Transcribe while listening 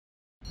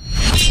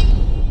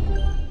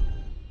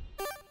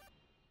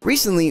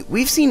Recently,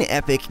 we've seen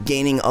Epic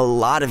gaining a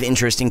lot of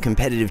interest in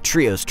competitive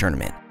Trios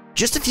tournament.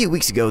 Just a few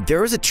weeks ago,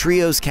 there was a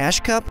Trios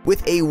Cash Cup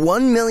with a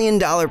 $1 million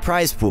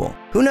prize pool.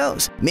 Who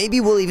knows, maybe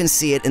we'll even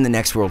see it in the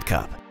next World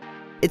Cup.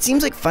 It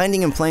seems like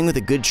finding and playing with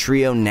a good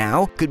trio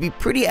now could be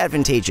pretty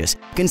advantageous,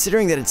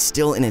 considering that it's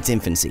still in its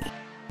infancy.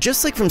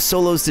 Just like from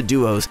solos to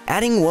duos,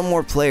 adding one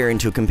more player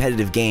into a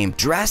competitive game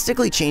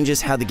drastically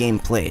changes how the game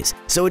plays,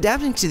 so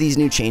adapting to these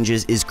new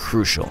changes is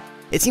crucial.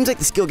 It seems like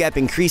the skill gap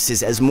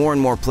increases as more and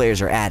more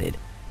players are added.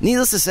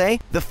 Needless to say,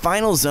 the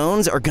final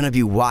zones are gonna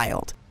be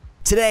wild.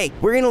 Today,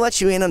 we're gonna let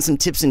you in on some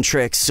tips and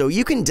tricks so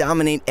you can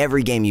dominate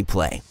every game you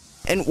play.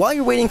 And while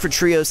you're waiting for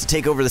Trios to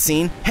take over the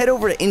scene, head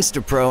over to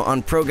InstaPro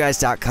on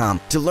ProGuides.com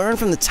to learn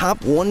from the top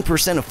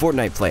 1% of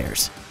Fortnite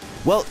players.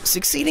 Well,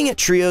 succeeding at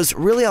Trios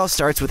really all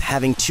starts with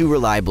having two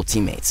reliable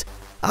teammates.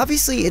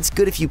 Obviously, it's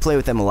good if you play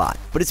with them a lot,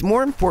 but it's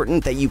more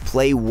important that you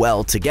play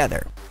well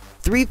together.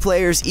 3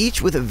 players,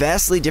 each with a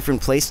vastly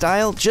different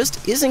playstyle,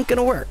 just isn't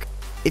gonna work.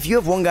 If you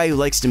have one guy who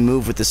likes to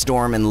move with the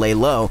storm and lay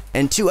low,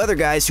 and 2 other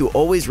guys who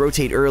always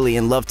rotate early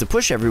and love to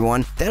push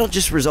everyone, that'll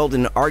just result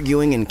in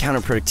arguing and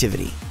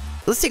counterproductivity.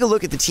 Let's take a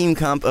look at the team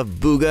comp of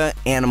Bugha,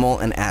 Animal,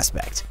 and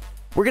Aspect.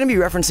 We're going to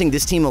be referencing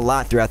this team a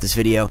lot throughout this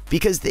video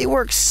because they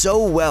work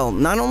so well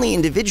not only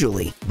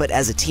individually, but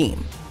as a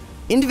team.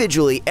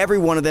 Individually, every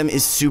one of them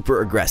is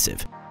super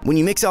aggressive. When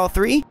you mix all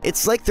 3,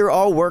 it's like they're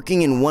all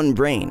working in one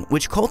brain,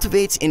 which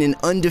cultivates in an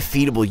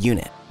undefeatable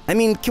unit. I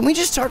mean, can we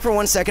just talk for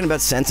 1 second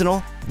about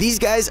Sentinel? These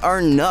guys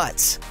are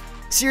nuts.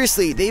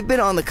 Seriously, they've been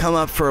on the come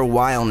up for a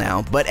while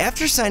now, but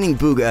after signing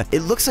Bugha,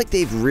 it looks like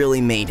they've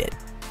really made it.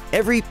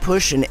 Every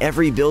push and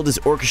every build is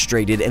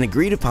orchestrated and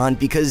agreed upon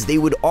because they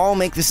would all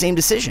make the same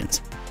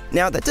decisions.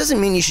 Now, that doesn't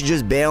mean you should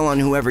just bail on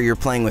whoever you're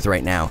playing with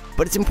right now,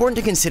 but it's important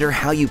to consider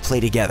how you play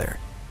together.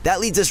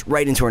 That leads us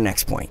right into our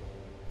next point.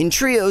 In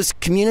Trios,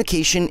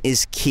 communication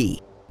is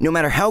key. No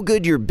matter how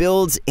good your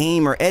builds,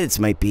 aim, or edits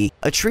might be,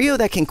 a trio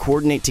that can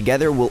coordinate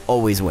together will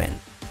always win.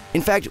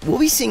 In fact, we'll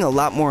be seeing a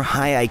lot more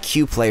high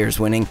IQ players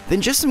winning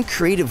than just some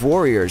creative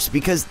warriors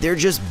because they're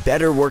just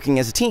better working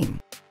as a team.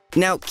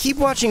 Now, keep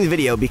watching the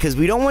video because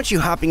we don't want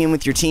you hopping in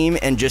with your team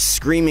and just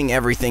screaming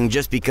everything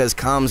just because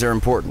comms are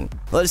important.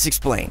 Let us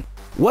explain.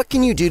 What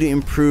can you do to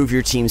improve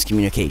your team's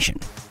communication?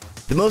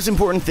 The most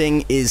important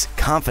thing is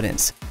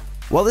confidence.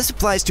 While this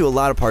applies to a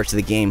lot of parts of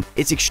the game,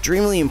 it's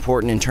extremely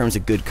important in terms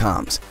of good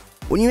comms.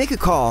 When you make a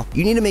call,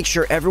 you need to make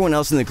sure everyone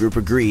else in the group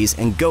agrees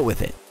and go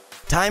with it.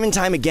 Time and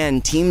time again,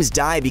 teams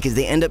die because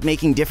they end up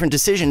making different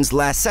decisions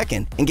last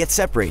second and get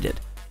separated.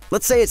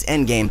 Let's say it's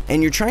endgame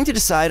and you're trying to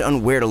decide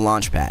on where to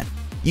launch pad.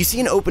 You see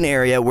an open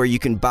area where you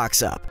can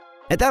box up.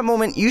 At that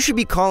moment, you should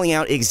be calling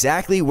out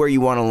exactly where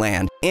you want to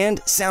land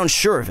and sound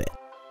sure of it.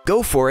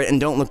 Go for it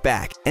and don't look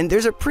back, and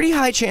there's a pretty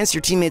high chance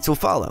your teammates will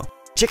follow.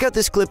 Check out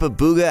this clip of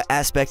Bugha,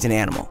 Aspect, and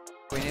Animal.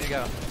 We need to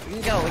go. We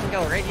can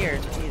go right here.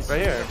 Jeez.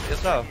 Right here.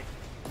 Yes, no.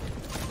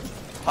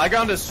 High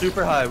ground is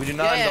super high. We do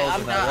not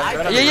indulge in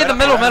that. Yeah, the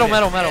middle.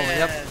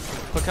 Yep.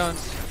 Put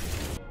cones.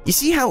 You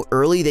see how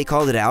early they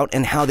called it out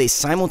and how they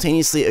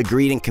simultaneously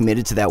agreed and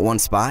committed to that one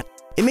spot?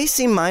 It may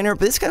seem minor,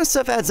 but this kind of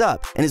stuff adds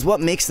up and is what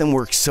makes them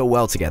work so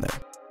well together.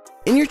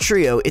 In your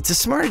trio, it's a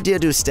smart idea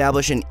to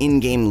establish an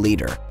in-game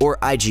leader, or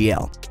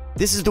IGL.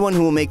 This is the one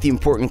who will make the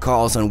important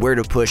calls on where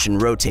to push and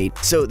rotate,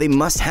 so they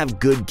must have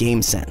good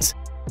game sense.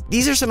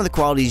 These are some of the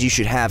qualities you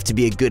should have to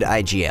be a good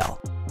IGL.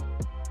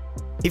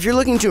 If you're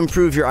looking to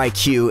improve your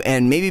IQ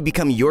and maybe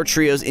become your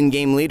trio's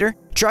in-game leader,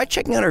 try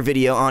checking out our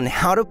video on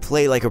how to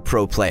play like a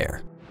pro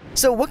player.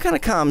 So what kind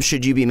of comms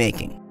should you be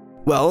making?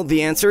 Well,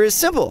 the answer is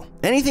simple.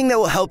 Anything that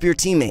will help your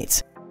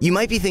teammates. You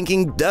might be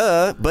thinking,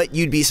 duh, but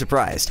you'd be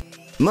surprised.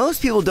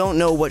 Most people don't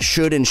know what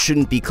should and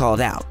shouldn't be called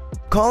out.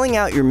 Calling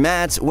out your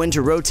mats, when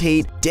to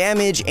rotate,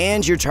 damage,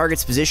 and your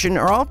target's position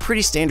are all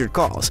pretty standard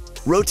calls.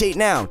 Rotate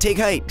now, take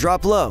height,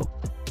 drop low.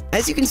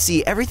 As you can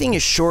see, everything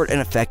is short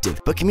and effective,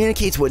 but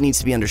communicates what needs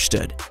to be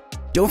understood.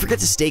 Don't forget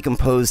to stay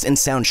composed and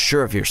sound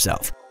sure of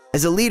yourself.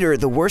 As a leader,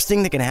 the worst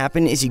thing that can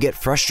happen is you get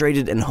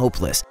frustrated and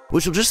hopeless,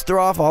 which will just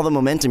throw off all the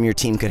momentum your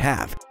team could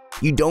have.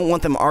 You don't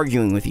want them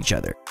arguing with each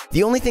other.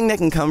 The only thing that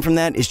can come from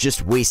that is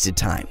just wasted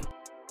time.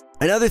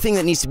 Another thing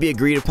that needs to be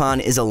agreed upon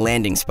is a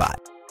landing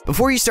spot.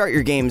 Before you start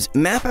your games,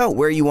 map out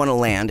where you want to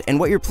land and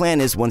what your plan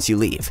is once you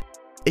leave.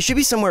 It should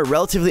be somewhere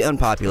relatively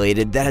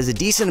unpopulated that has a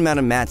decent amount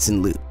of mats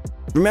and loot.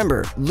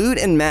 Remember, loot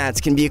and mats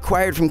can be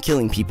acquired from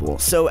killing people,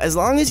 so as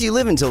long as you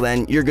live until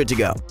then, you're good to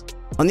go.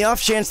 On the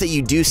off chance that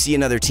you do see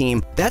another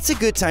team, that's a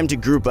good time to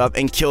group up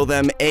and kill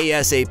them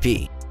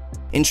ASAP.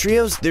 In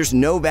trios, there's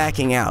no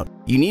backing out.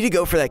 You need to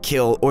go for that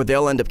kill or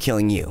they'll end up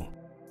killing you.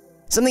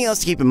 Something else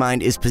to keep in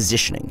mind is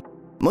positioning.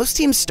 Most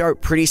teams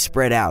start pretty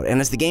spread out,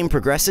 and as the game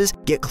progresses,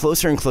 get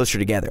closer and closer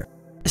together.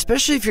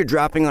 Especially if you're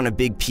dropping on a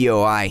big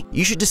POI,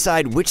 you should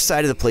decide which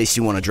side of the place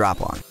you want to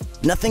drop on.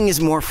 Nothing is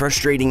more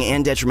frustrating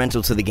and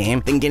detrimental to the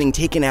game than getting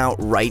taken out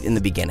right in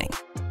the beginning.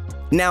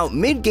 Now,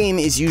 mid-game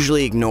is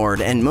usually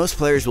ignored and most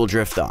players will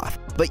drift off,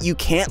 but you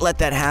can't let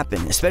that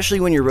happen, especially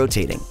when you're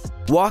rotating.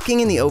 Walking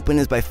in the open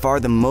is by far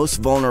the most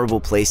vulnerable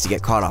place to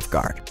get caught off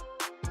guard.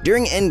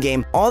 During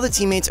endgame, all the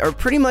teammates are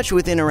pretty much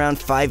within around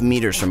 5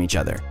 meters from each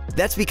other.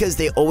 That's because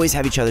they always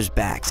have each other's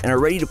backs and are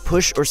ready to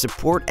push or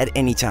support at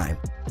any time.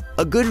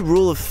 A good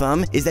rule of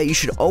thumb is that you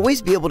should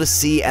always be able to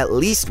see at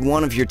least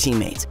one of your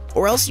teammates,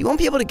 or else you won't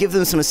be able to give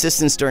them some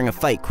assistance during a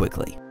fight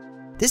quickly.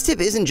 This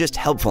tip isn't just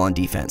helpful on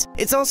defense,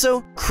 it's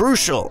also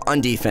crucial on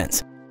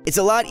defense. It's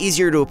a lot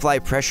easier to apply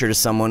pressure to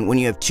someone when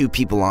you have 2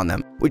 people on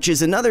them, which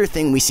is another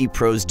thing we see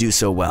pros do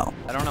so well.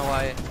 I don't know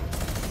why.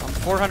 I'm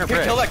 400 Here,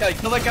 brick. kill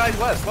that guy,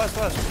 west.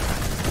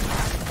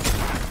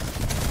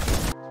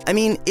 I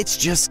mean, it's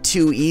just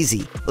too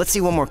easy. Let's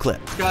see one more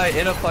clip. Guy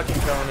in a fucking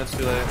cone, it's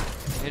too late.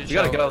 You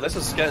gotta go, this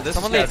is scary.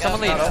 Someone lead.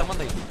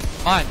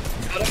 Mine.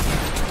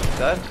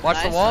 Dead?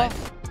 Watch the wall.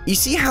 Nice. You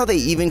see how they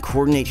even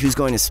coordinate who's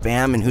going to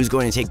spam and who's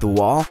going to take the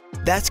wall?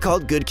 That's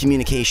called good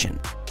communication.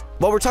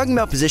 While we're talking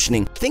about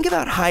positioning, think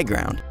about high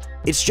ground.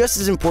 It's just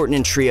as important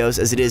in trios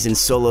as it is in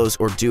solos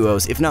or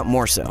duos, if not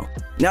more so.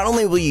 Not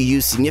only will you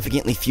use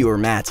significantly fewer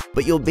mats,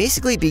 but you'll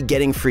basically be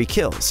getting free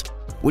kills.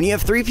 When you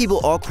have 3 people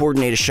all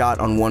coordinate a shot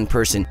on one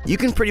person, you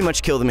can pretty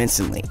much kill them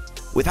instantly.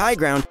 With high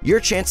ground, your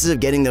chances of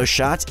getting those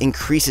shots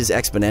increases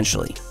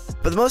exponentially.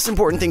 But the most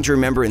important thing to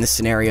remember in this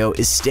scenario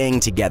is staying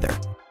together.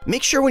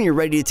 Make sure when you're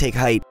ready to take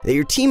height that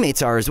your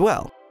teammates are as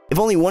well. If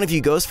only one of you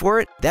goes for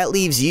it, that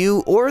leaves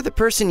you or the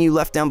person you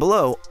left down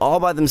below all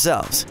by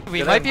themselves.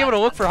 We might be able to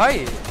look for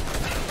height.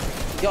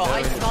 Yo,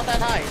 height's not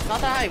that high. It's not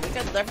that high. We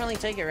could definitely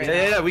take it right now.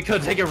 Yeah, we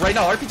could take it right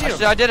now. RPG.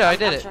 Actually, I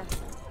did it.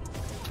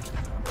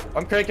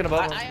 I'm cranking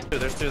above him.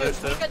 There's two. We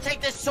could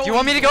take this so Do you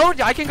want me to go?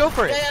 I can go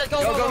for it. Yeah,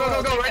 go,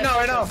 right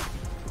now.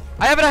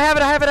 I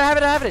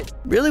have it.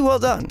 Really well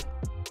done.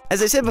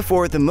 As I said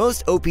before, the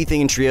most OP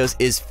thing in trios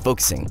is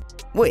focusing.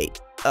 Wait,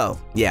 oh,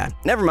 yeah,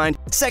 never mind.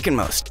 Second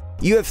most.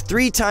 You have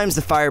 3 times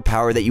the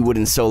firepower that you would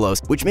in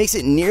solos, which makes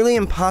it nearly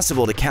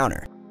impossible to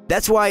counter.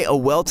 That's why a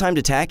well-timed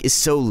attack is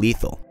so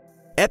lethal.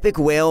 Epic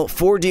Whale,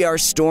 4DR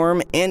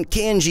Storm, and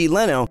KNG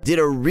Leno did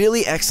a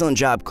really excellent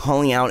job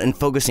calling out and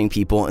focusing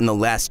people in the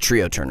last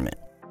trio tournament.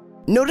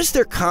 Notice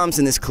their comms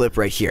in this clip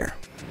right here.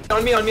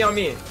 On me.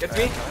 Get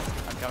me.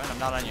 I'm coming. I'm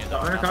not on you.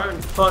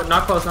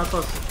 Not close.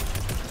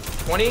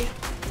 20.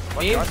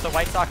 Watch the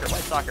white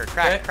soccer.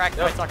 Crack,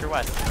 white soccer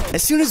west.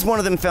 As soon as one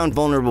of them found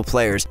vulnerable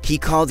players, he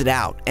called it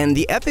out, and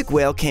the Epic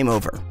Whale came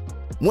over.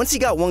 Once he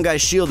got one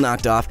guy's shield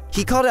knocked off,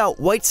 he called out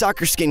white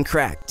soccer skin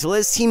crack to let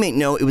his teammate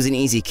know it was an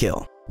easy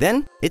kill.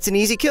 Then, it's an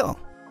easy kill.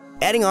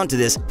 Adding on to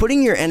this,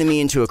 putting your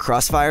enemy into a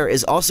crossfire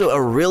is also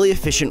a really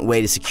efficient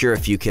way to secure a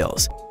few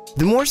kills.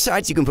 The more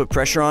sides you can put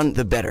pressure on,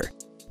 the better.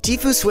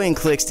 Tfue, Sway, and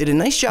Clix did a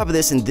nice job of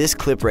this in this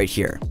clip right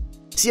here.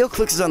 See how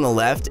Clix is on the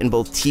left and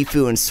both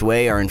Tfue and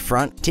Sway are in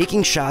front,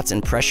 taking shots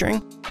and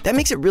pressuring? That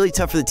makes it really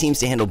tough for the teams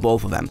to handle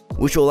both of them,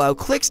 which will allow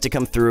Clix to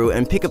come through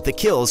and pick up the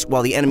kills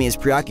while the enemy is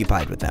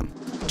preoccupied with them.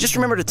 Just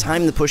remember to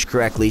time the push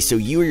correctly so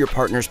you or your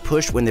partners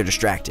push when they're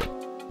distracted.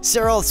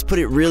 Seral's put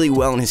it really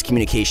well in his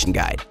communication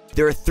guide.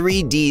 There are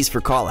 3 Ds for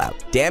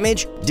callout: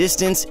 damage,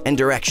 distance, and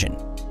direction.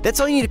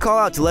 That's all you need to call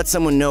out to let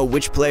someone know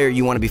which player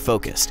you want to be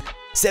focused.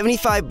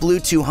 75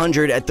 blue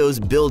 200 at those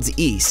builds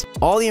east.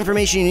 All the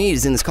information you need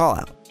is in this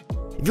callout.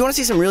 If you want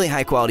to see some really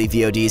high quality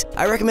VODs,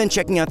 I recommend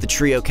checking out the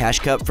Trio Cash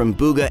Cup from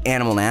Booga,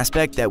 Animal, and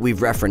Aspect that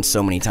we've referenced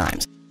so many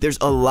times. There's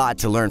a lot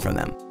to learn from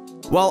them.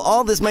 While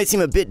all this might seem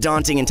a bit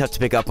daunting and tough to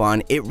pick up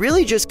on, it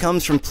really just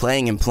comes from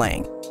playing and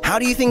playing. How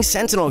do you think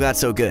Sentinel got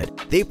so good?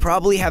 They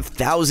probably have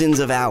thousands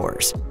of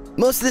hours.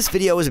 Most of this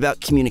video is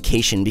about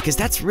communication because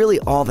that's really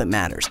all that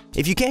matters.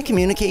 If you can't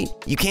communicate,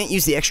 you can't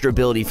use the extra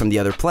ability from the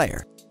other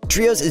player.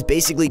 Trios is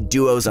basically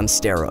duos on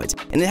steroids,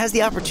 and it has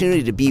the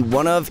opportunity to be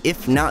one of,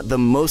 if not the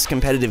most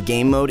competitive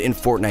game mode in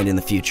Fortnite in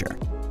the future.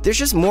 There's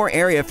just more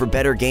area for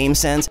better game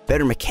sense,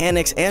 better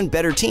mechanics, and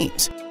better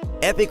teams.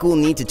 Epic will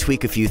need to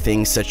tweak a few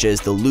things such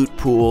as the loot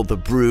pool, the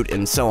brute,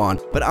 and so on,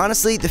 but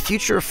honestly, the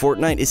future of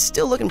Fortnite is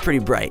still looking pretty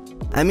bright.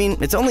 I mean,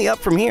 it's only up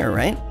from here,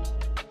 right?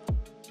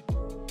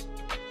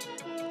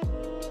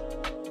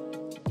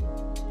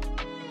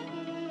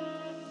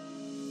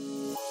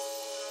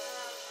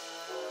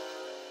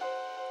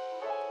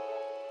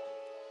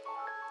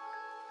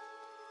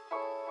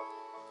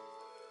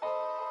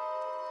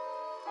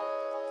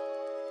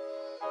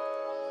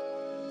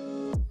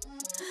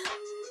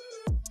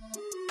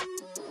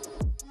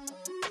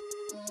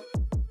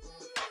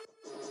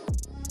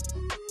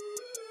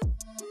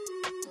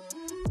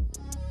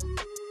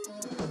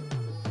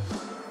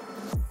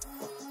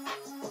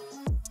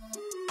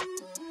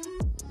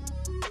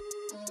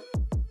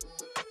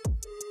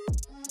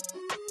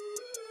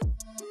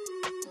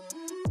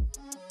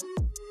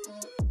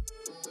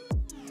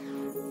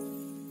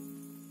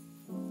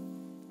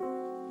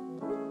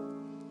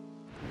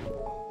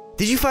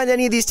 Did you find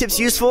any of these tips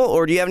useful,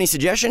 or do you have any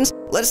suggestions?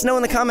 Let us know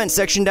in the comments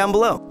section down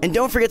below. And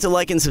don't forget to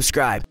like and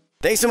subscribe.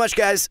 Thanks so much,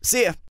 guys.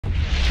 See ya.